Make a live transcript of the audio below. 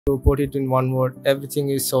To put it in one word, everything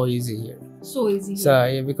is so easy here. So easy. So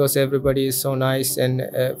yeah, because everybody is so nice and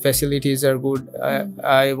facilities are good.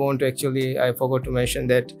 I want to actually, I forgot to mention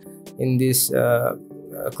that in this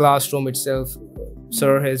classroom itself,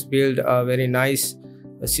 sir has built a very nice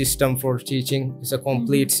system for teaching. It's a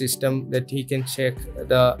complete system that he can check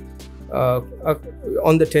the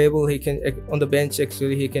on the table, he can on the bench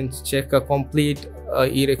actually he can check a complete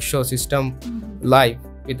E-Rickshaw system live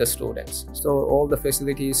with the students. So all the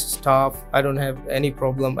facilities, staff, I don't have any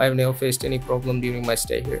problem. I've never faced any problem during my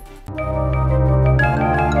stay here.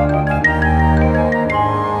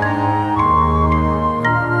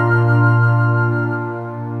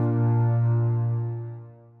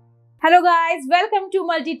 Hello guys, welcome to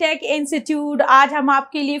Multitech institute. आज हम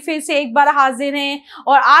आपके लिए फिर से एक बार हाजिर हैं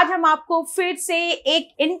और आज हम आपको फिर से एक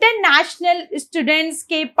इंटरनेशनल स्टूडेंट्स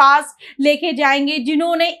के पास लेके जाएंगे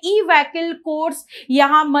जिन्होंने ई व्हीकल कोर्स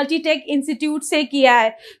यहाँ मल्टीटेक इंस्टीट्यूट से किया है।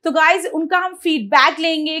 तो गाइस, उनका हम फीडबैक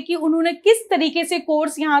लेंगे कि उन्होंने किस तरीके से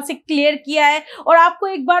कोर्स यहाँ से क्लियर किया है और आपको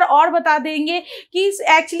एक बार और बता देंगे कि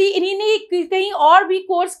एक्चुअली इन्होंने कहीं और भी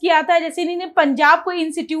कोर्स किया था। जैसे इन्होंने पंजाब कोई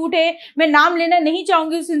इंस्टीट्यूट है, मैं नाम लेना नहीं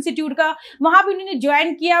चाहूंगी उस इंस्टीट्यूट का, वहां पे इन्होंने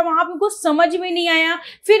ज्वाइन किया, वहां पे उनको समझ में नहीं आया,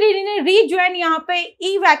 फिर इन्होंने रीज्वाइन यहाँ पे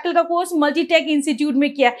ई व्हीकल का कोर्स मल्टीटेक इंस्टीट्यूट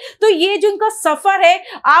में किया। तो ये जो इनका सफर है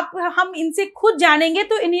हम इनसे खुद जानेंगे,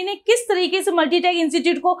 तो इन्होंने किस तरीके से मल्टीटेक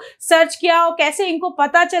इंस्टीट्यूट को सर्च किया और कैसे इनको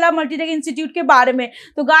पता चला मल्टीटेक इंस्टीट्यूट के बारे में।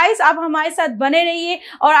 तो गाइस, आप हमारे साथ बने रहिए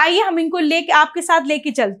और आइए हम इनको लेके आपके साथ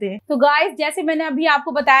लेके चलते हैं। तो गाइस, जैसे मैंने अभी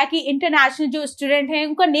आपको बताया कि इंटरनेशनल जो स्टूडेंट है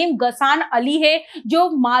उनका नेम गसान अली है, जो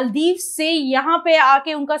मालदीव से यहाँ पे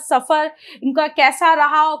आके उनका सफर इनका कैसा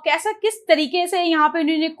रहा और कैसा किस तरीके से यहाँ पे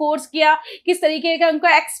उन्होंने कोर्स किया, किस तरीके का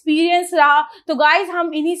उनका एक्सपीरियंस रहा। तो गाइस,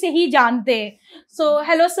 हम इन्हीं से ही जानते हैं। So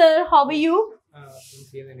hello sir, how are you?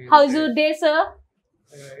 How is your day sir?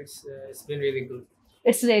 It's been really good.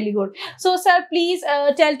 It's really good. So sir, please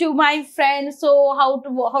tell to my friends so how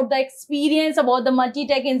the experience about the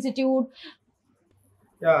Multitech Institute.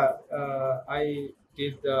 Yeah, I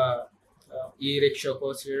did the E-Rickshaw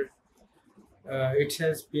course here. It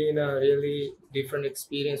has been a really different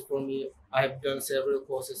experience for me. I have done several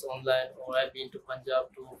courses online, or I've been to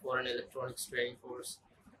Punjab too for an electronics training course,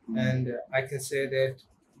 and I can say that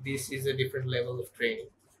this is a different level of training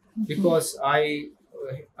because I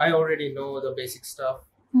already know the basic stuff.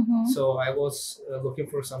 So I was looking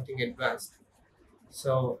for something advanced.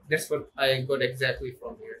 So that's what I got exactly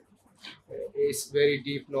from here. It's very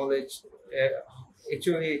deep knowledge.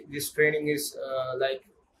 Actually, this training is like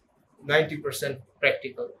 90%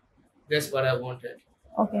 practical. That's what I wanted.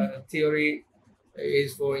 Okay. Theory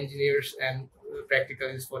is for engineers and practical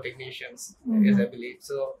is for technicians, as I believe.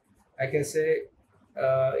 So I can say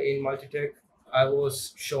in Multitech, I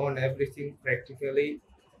was shown everything practically,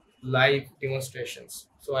 live demonstrations.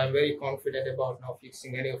 So I'm very confident about now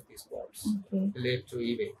fixing any of these faults related to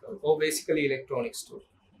e-vehicle or basically electronics too,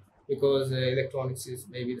 because electronics is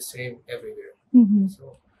maybe the same everywhere.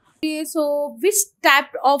 So which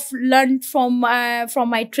type of learned from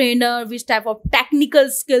my trainer, which type of technical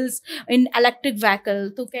skills in electric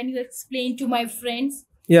vehicle? So can you explain to my friends?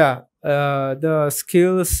 Yeah, the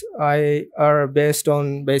skills are based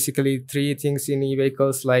on basically three things in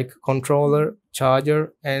e-vehicles, like controller,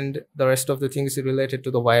 charger, and the rest of the things related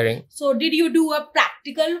to the wiring. So did you do a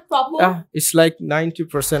practical proper? It's like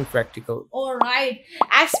 90% practical. All right.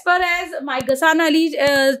 As per as my Gasan Ali,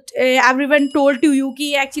 everyone told to you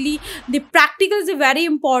ki actually the practical is very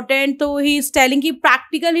important. So he is telling ki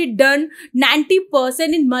practically done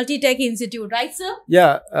 90% in Multitech Institute, right sir?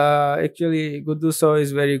 Yeah, actually Guddu sir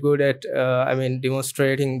is very good at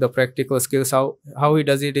demonstrating the practical skills. How he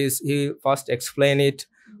does it is he first explain it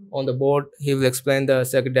on the board. He will explain the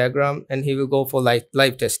circuit diagram and he will go for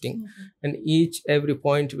live testing. And every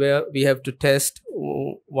point where we have to test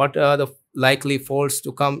what are the likely faults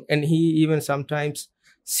to come, and he even sometimes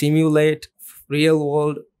simulate real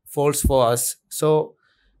world faults for us, so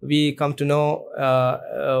we come to know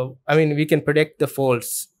we can predict the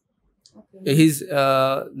faults. He's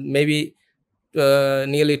maybe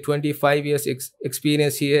nearly 25 years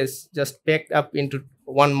experience he has just packed up into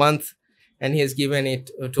 1 month and he has given it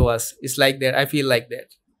to us. It's like that. I feel like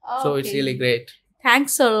that. So it's really great.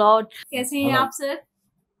 Thanks a lot. कैसे हैं आप sir?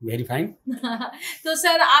 Very fine. तो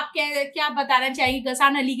sir, आप क्या बताना चाहेंगे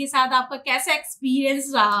गसान अली के साथ आपका कैसा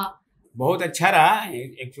एक्सपीरियंस रहा? बहुत अच्छा रहा।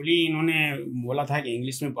 एक्चुअली इन्होंने बोला था कि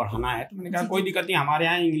इंग्लिश में पढ़ाना है, तो मैंने कहा कोई दिक्कत नहीं, हमारे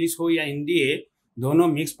यहाँ इंग्लिश हो या हिंदी है, दोनों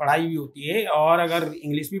मिक्स पढ़ाई भी होती है, और अगर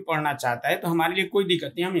इंग्लिश भी पढ़ना चाहता है तो हमारे लिए कोई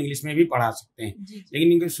दिक्कत नहीं, हम इंग्लिश में भी पढ़ा सकते हैं।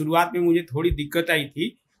 लेकिन इनकी शुरुआत में मुझे थोड़ी दिक्कत आई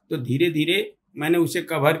थी, तो धीरे धीरे मैंने उसे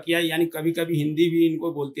कवर किया, यानी कभी कभी हिंदी भी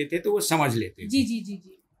इनको बोलते थे तो वो समझ लेते थे। जी।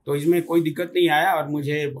 तो इसमें कोई दिक्कत नहीं आया और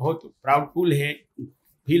मुझे बहुत प्राउडफुल है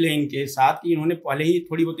फील है इनके साथ कि इन्होंने पहले ही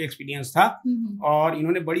थोड़ी बहुत एक्सपीरियंस था और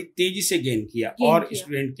इन्होंने बड़ी तेजी से गेन किया और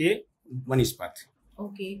स्टूडेंट के बनिस्पत।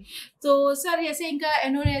 ओके तो सर जैसे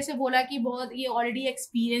इन्होंने ऐसे बोला कि बहुत ये ऑलरेडी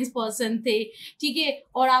एक्सपीरियंस पर्सन थे, ठीक है,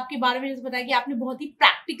 और आपके बारे में जैसे बताया कि आपने बहुत ही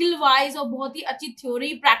प्रैक्टिकल वाइज और बहुत ही अच्छी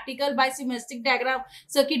theory practical bye सिमेस्टिक diagram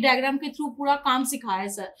circuit diagram के थ्रू पूरा काम सिखाया है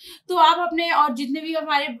सर। तो आप अपने और जितने भी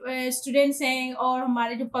हमारे स्टूडेंट्स हैं और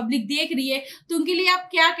हमारे जो पब्लिक देख रही है तो उनके लिए आप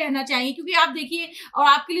क्या कहना चाहेंगे, क्योंकि आप देखिए और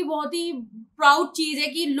आपके लिए बहुत ही प्राउड चीज है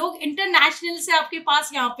कि लोग इंटरनेशनल से आपके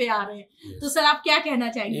पास यहाँ पे आ रहे हैं, तो सर आप क्या कहना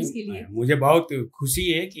चाहेंगे इसके लिए? मुझे बहुत खुशी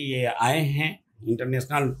है कि ये आए हैं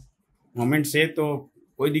इंटरनेशनल मोमेंट से, तो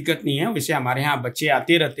कोई दिक्कत नहीं है। वैसे हमारे यहाँ बच्चे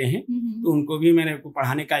आते रहते हैं तो उनको भी मेरे को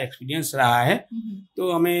पढ़ाने का एक्सपीरियंस रहा है,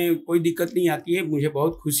 तो हमें कोई दिक्कत नहीं आती है। मुझे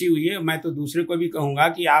बहुत खुशी हुई है। मैं तो दूसरे को भी कहूँगा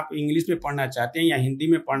कि आप इंग्लिश में पढ़ना चाहते हैं या हिंदी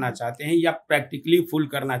में पढ़ना चाहते हैं या प्रैक्टिकली फुल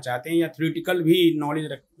करना चाहते हैं या थ्योरेटिकल भी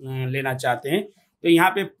नॉलेज लेना चाहते हैं, तो यहाँ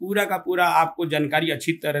पे पूरा का पूरा आपको जानकारी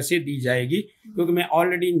अच्छी तरह से दी जाएगी, क्योंकि मैं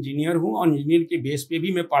ऑलरेडी इंजीनियर हूँ और इंजीनियर के बेस पे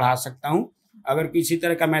भी मैं पढ़ा सकता हूँ। अगर किसी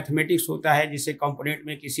तरह का मैथमेटिक्स होता है जिससे कंपोनेंट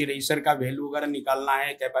में किसी रेजिस्टर का वैल्यू वगैरह निकालना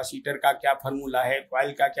है, कैपेसिटर का क्या फार्मूला है,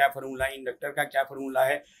 कॉइल का क्या फार्मूला है, इंडक्टर का क्या फार्मूला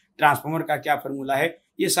है, ट्रांसफार्मर का क्या फार्मूला है,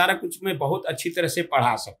 ये सारा कुछ मैं बहुत अच्छी तरह से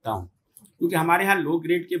पढ़ा सकता हूँ। क्योंकि हमारे यहाँ लो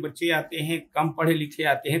ग्रेड के बच्चे आते हैं, कम पढ़े लिखे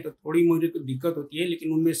आते हैं, तो थोड़ी मुझे तो दिक्कत होती है,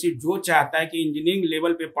 लेकिन उनमें से जो चाहता है कि इंजीनियरिंग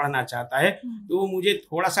लेवल पे पढ़ना चाहता है तो वो मुझे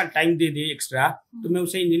थोड़ा सा टाइम दे दे एक्स्ट्रा, तो मैं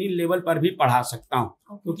उसे इंजीनियरिंग लेवल पर भी पढ़ा सकता हूँ,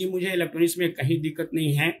 क्योंकि मुझे इलेक्ट्रॉनिक्स में कहीं दिक्कत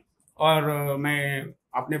नहीं है। और मैं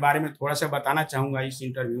अपने बारे में थोड़ा सा बताना चाहूँगा इस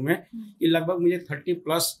इंटरव्यू में कि लगभग मुझे 30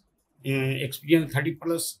 प्लस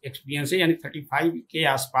एक्सपीरियंस है, यानी 35 के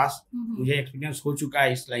आसपास मुझे एक्सपीरियंस हो चुका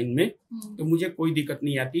है इस लाइन में, तो मुझे कोई दिक्कत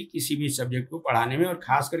नहीं आती किसी भी सब्जेक्ट को पढ़ाने में। और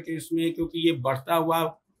खास करके इसमें क्योंकि ये बढ़ता हुआ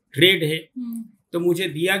ट्रेड है तो मुझे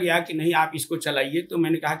दिया गया कि नहीं आप इसको चलाइए, तो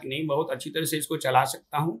मैंने कहा कि नहीं बहुत अच्छी तरह से इसको चला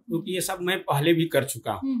सकता हूँ, क्योंकि ये सब मैं पहले भी कर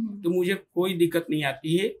चुका हूँ, तो मुझे कोई दिक्कत नहीं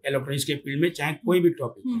आती है इलेक्ट्रॉनिक्स के फील्ड में, चाहे कोई भी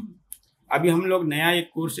टॉपिक है। अभी हम लोग नया एक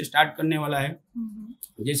कोर्स स्टार्ट करने वाला है,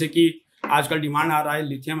 जैसे कि आजकल डिमांड आ रहा है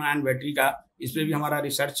लिथियम आयन बैटरी का, इस पर भी हमारा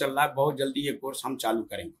रिसर्च चल रहा है, बहुत जल्दी ये कोर्स हम चालू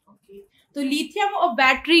करेंगे। तो लिथियम और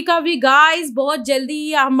बैटरी का भी गाइस बहुत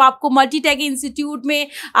जल्दी हम आपको मल्टीटेक इंस्टीट्यूट में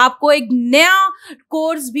आपको एक नया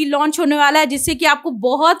कोर्स भी लॉन्च होने वाला है, जिससे कि आपको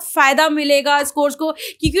बहुत फायदा मिलेगा इस कोर्स को,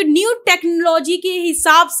 क्योंकि न्यू टेक्नोलॉजी के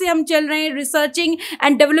हिसाब से हम चल रहे हैं, रिसर्चिंग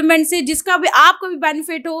एंड डेवलपमेंट से, जिसका भी आपको भी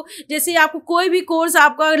बेनिफिट हो। जैसे आपको कोई भी कोर्स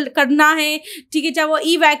आपका करना है, ठीक है, चाहे वो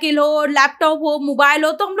ई व्हीकल हो, लैपटॉप हो, मोबाइल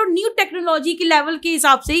हो, तो हम लोग न्यू टेक्नोलॉजी के लेवल के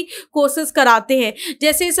हिसाब से ही कोर्सेज कराते हैं।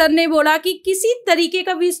 जैसे सर ने बोला कि किसी तरीके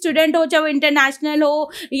का भी स्टूडेंट हो, चाहे वो इंटरनेशनल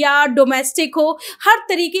हो या डोमेस्टिक हो, हर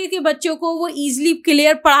तरीके के बच्चों को वो इजीली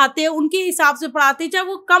क्लियर पढ़ाते हैं, उनके हिसाब से पढ़ाते हैं, चाहे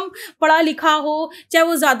वो कम पढ़ा लिखा हो चाहे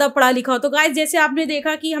वो ज़्यादा पढ़ा लिखा हो। तो गाइस जैसे आपने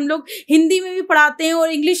देखा कि हम लोग हिंदी में भी पढ़ाते हैं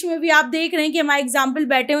और इंग्लिश में भी। आप देख रहे हैं कि हमारे एग्जाम्पल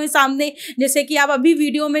बैठे हुए सामने, जैसे कि आप अभी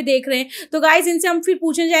वीडियो में देख रहे हैं। तो गाइस इनसे हम फिर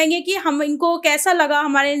पूछने जाएंगे कि हम इनको कैसा लगा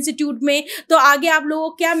हमारे इंस्टीट्यूट में, तो आगे आप लोगों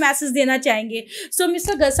को क्या मैसेज देना चाहेंगे। सो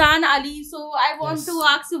mister गसान Ali, so I want to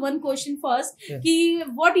ask you one question first कि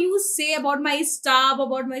व्हाट यू से about my staff,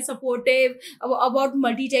 about my supportive, about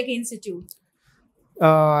Multitech Institute?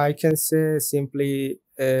 I can say simply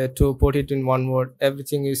to put it in one word,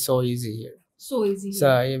 everything is so easy here. So easy. So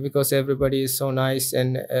yeah, because everybody is so nice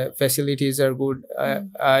and facilities are good.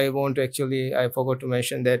 I want to actually, I forgot to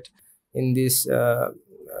mention that in this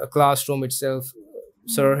classroom itself,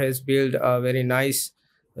 sir has built a very nice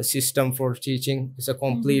system for teaching. It's a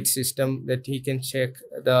complete system that he can check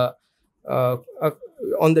the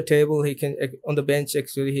on the table, he can on the bench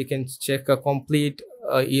actually he can check a complete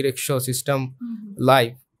E-Rickshaw system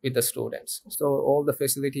live with the students. So all the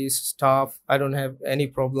facilities, staff, I don't have any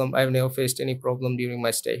problem. I've never faced any problem during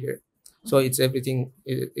my stay here. So it's everything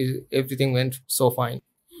went so fine.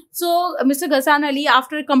 So Mr. Ghassan Ali,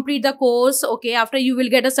 after complete the course, okay, after you will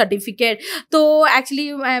get a certificate. So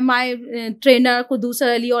actually my trainer Kudus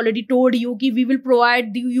Ali already told you कि we will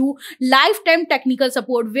provide you lifetime technical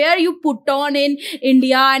support where you put on in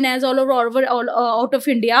India and as all over out of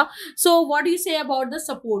India. So what do you say about the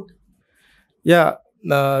support? Yeah,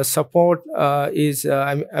 support is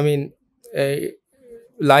I mean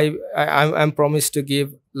live. I'm promised to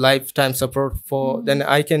give lifetime support for. Then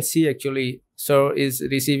I can see actually sir is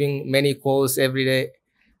receiving many calls every day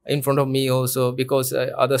in front of me also, because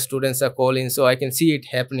other students are calling, so I can see it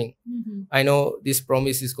happening. I know this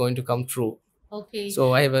promise is going to come true. Okay.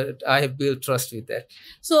 So I have built trust with that.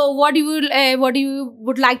 So what do you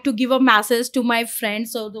would like to give a message to my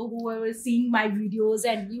friends, so whoever is seeing my videos,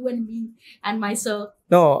 and you and me and my sir?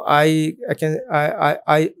 No, I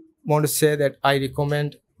want to say that I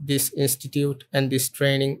recommend this institute and this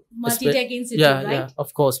training. Multitech Institute, Yeah, right? yeah,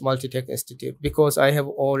 of course, Multitech Institute, because I have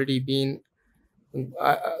already been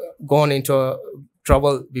gone into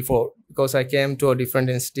trouble before, because I came to a different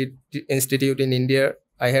institute in India.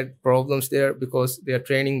 I had problems there because their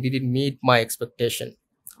training didn't meet my expectation.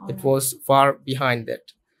 It was far behind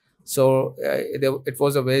that. So it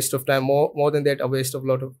was a waste of time, more than that, a waste of a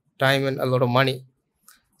lot of time and a lot of money.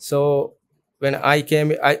 So when I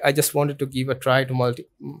came, I just wanted to give a try to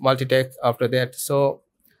Multitech after that. So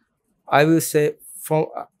I will say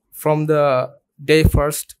from the day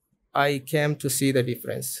first, I came to see the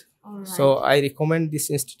difference. All So right. I recommend this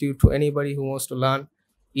institute to anybody who wants to learn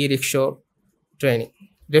E-Rickshaw training.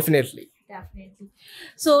 Definitely. Definitely.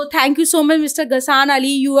 So thank you so much, Mr. Ghassan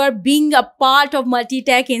Ali. You are being a part of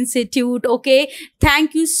Multitech Institute. Okay,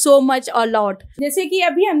 thank you so much a lot. जैसे कि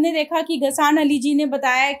अभी हमने देखा कि घसान अली जी ने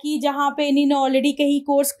बताया कि जहाँ पे इन्होंने ऑलरेडी कहीं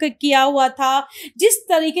कोर्स किया हुआ था, जिस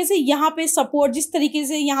तरीके से यहाँ पे सपोर्ट, जिस तरीके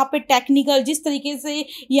से यहाँ पे टेक्निकल, जिस तरीके से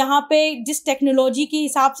यहाँ पे जिस टेक्नोलॉजी के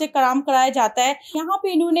हिसाब से काम कराया जाता है, यहाँ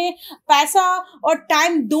पे इन्होंने पैसा और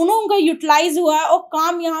टाइम दोनों का यूटिलाइज हुआ है और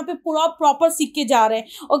काम यहाँ पे पूरा प्रॉपर सीख के जा रहे हैं.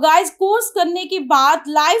 और गाइस, कोर्स करने के बाद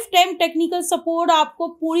लाइफ टाइम टेक्निकल सपोर्ट आपको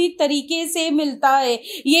पूरी तरीके से मिलता है.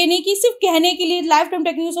 ये नहीं कि सिर्फ कहने के लिए, लाइफ टाइम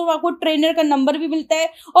टेक्निकल सपोर्ट आपको ट्रेनर का नंबर भी मिलता है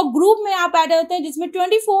और ग्रुप में आप ऐड होते हैं जिसमें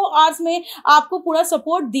 24 आवर्स में आपको पूरा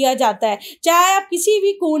सपोर्ट दिया जाता है, चाहे आप किसी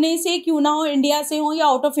भी कोने से क्यों ना हो, इंडिया से हो या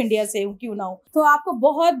आउट ऑफ इंडिया से क्यों ना हो. तो आपको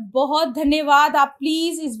बहुत बहुत धन्यवाद. आप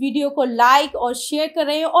प्लीज इस वीडियो को लाइक और शेयर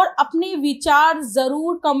करें और अपने विचार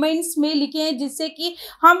जरूर कमेंट्स में लिखें, जिससे कि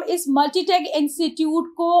हम इस मल्टीटेक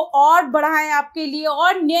इंस्टीट्यूट को और बढ़ाएं आपके लिए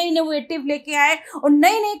और नए इनोवेटिव लेके आए और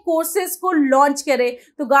नए नए कोर्सेज को लॉन्च करें.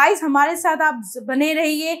 तो गाइस, हमारे साथ आप बने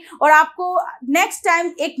रहिए और आपको नेक्स्ट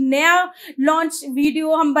टाइम एक नया लॉन्च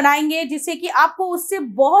वीडियो हम बनाएंगे, जिससे कि आपको उससे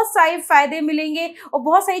बहुत सारे फायदे मिलेंगे और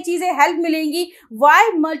बहुत सारी चीजें हेल्प मिलेंगी.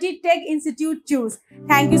 Why Multitech institute choose.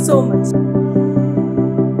 Thank you so much.